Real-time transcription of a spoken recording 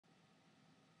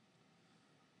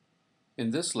In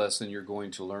this lesson, you're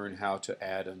going to learn how to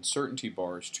add uncertainty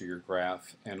bars to your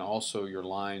graph and also your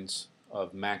lines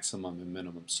of maximum and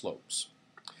minimum slopes.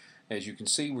 As you can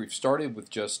see, we've started with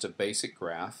just a basic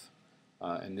graph,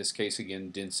 in this case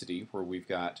again density, where we've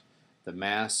got the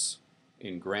mass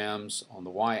in grams on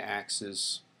the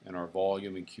y-axis and our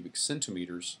volume in cubic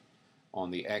centimeters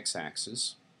on the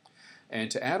x-axis.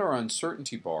 And to add our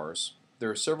uncertainty bars,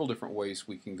 there are several different ways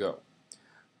we can go.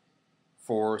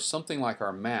 For something like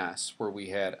our mass, where we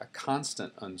had a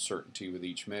constant uncertainty with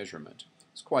each measurement,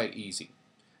 it's quite easy.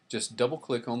 Just double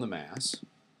click on the mass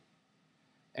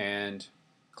and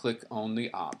click on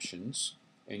the options,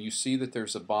 and you see that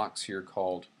there's a box here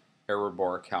called error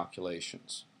bar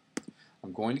calculations.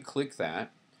 I'm going to click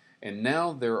that, and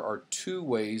now there are two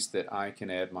ways that I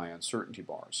can add my uncertainty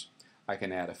bars. I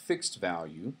can add a fixed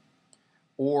value,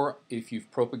 or if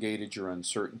you've propagated your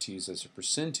uncertainties as a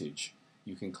percentage,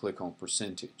 you can click on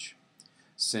percentage.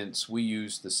 Since we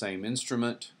use the same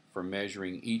instrument for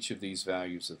measuring each of these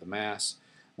values of the mass,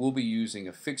 we'll be using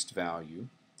a fixed value,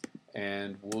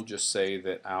 and we'll just say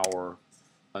that our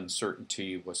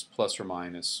uncertainty was plus or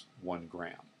minus 1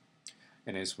 gram.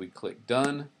 And as we click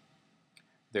done,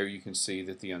 there you can see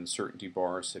that the uncertainty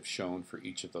bars have shown for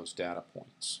each of those data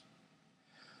points.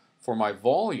 For my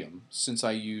volume, since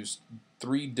I used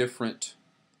 3 different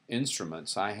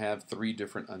instruments, I have 3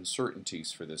 different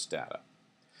uncertainties for this data.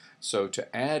 So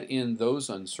to add in those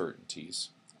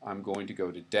uncertainties, I'm going to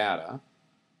go to Data,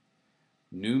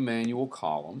 New Manual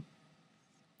Column,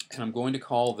 and I'm going to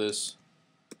call this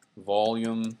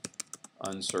Volume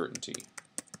Uncertainty.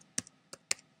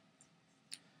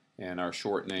 And our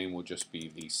short name will just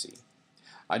be VC.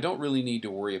 I don't really need to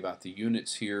worry about the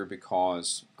units here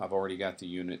because I've already got the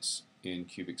units in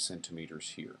cubic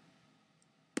centimeters here.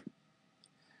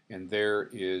 And there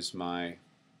is my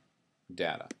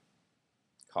data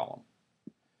column.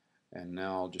 And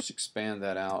now I'll just expand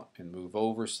that out and move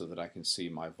over so that I can see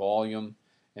my volume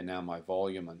and now my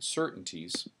volume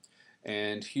uncertainties.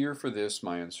 And here for this,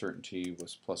 my uncertainty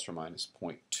was plus or minus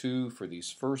 0.2 for these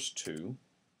first two.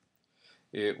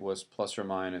 It was plus or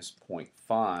minus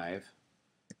 0.5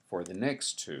 for the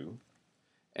next two,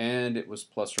 and it was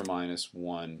plus or minus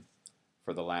 1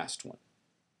 for the last one.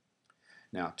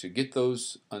 Now, to get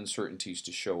those uncertainties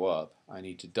to show up, I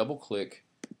need to double-click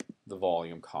the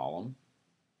volume column,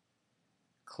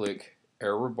 click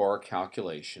Error Bar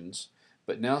Calculations,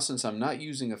 but now since I'm not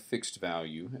using a fixed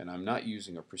value and I'm not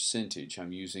using a percentage,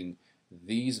 I'm using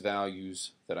these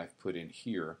values that I've put in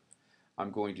here,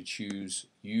 I'm going to choose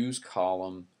Use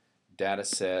Column,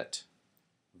 Dataset,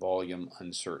 Volume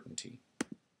Uncertainty.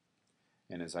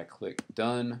 And as I click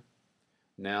Done,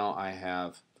 now I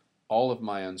have all of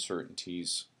my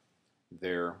uncertainties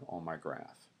there on my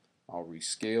graph. I'll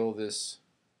rescale this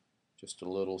just a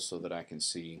little so that I can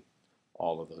see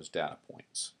all of those data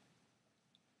points.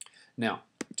 Now,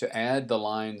 to add the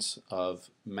lines of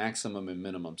maximum and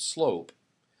minimum slope,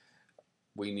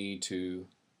 we need to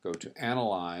go to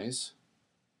Analyze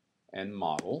and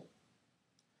Model,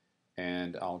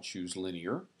 and I'll choose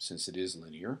Linear since it is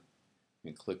linear,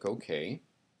 and click OK.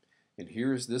 And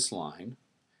here's this line.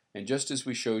 And just as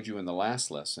we showed you in the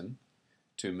last lesson,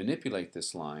 to manipulate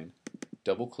this line,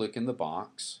 double-click in the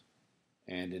box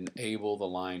and enable the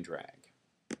line drag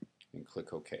and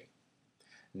click OK.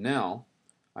 Now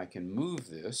I can move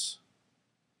this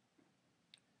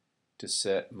to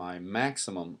set my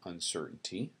maximum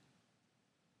uncertainty,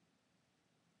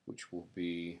 which will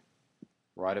be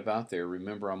right about there.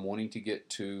 Remember, I'm wanting to get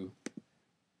to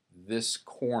this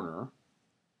corner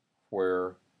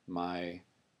where my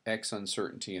X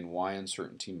uncertainty and Y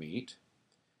uncertainty meet,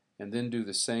 and then do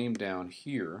the same down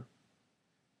here,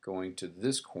 going to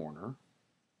this corner,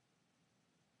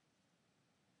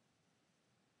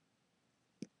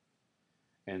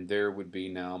 and there would be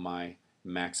now my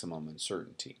maximum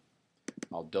uncertainty.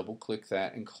 I'll double click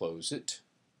that and close it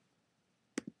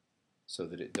so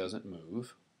that it doesn't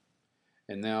move.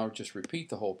 And now just repeat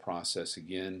the whole process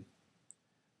again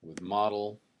with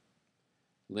Model,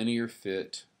 Linear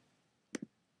Fit,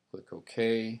 click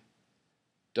OK,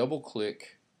 double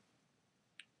click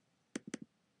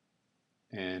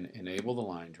and enable the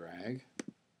line drag.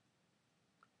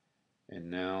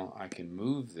 And now I can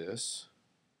move this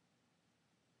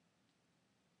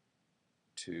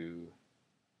to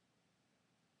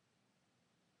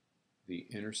the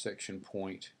intersection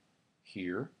point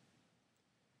here,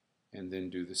 and then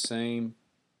do the same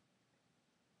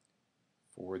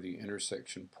for the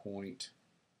intersection point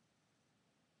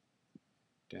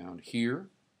down here.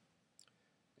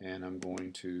 And I'm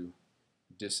going to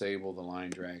disable the line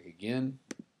drag again.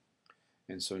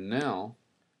 And so now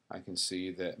I can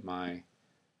see that my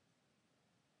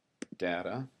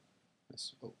data,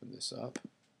 let's open this up,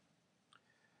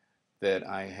 that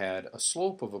I had a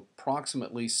slope of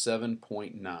approximately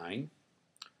 7.9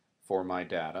 for my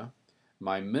data.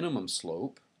 My minimum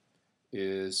slope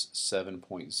is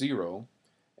 7.0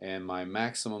 and my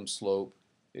maximum slope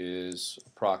is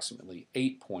approximately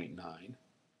 8.9.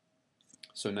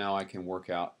 So now I can work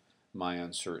out my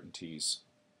uncertainties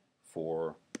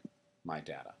for my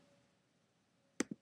data.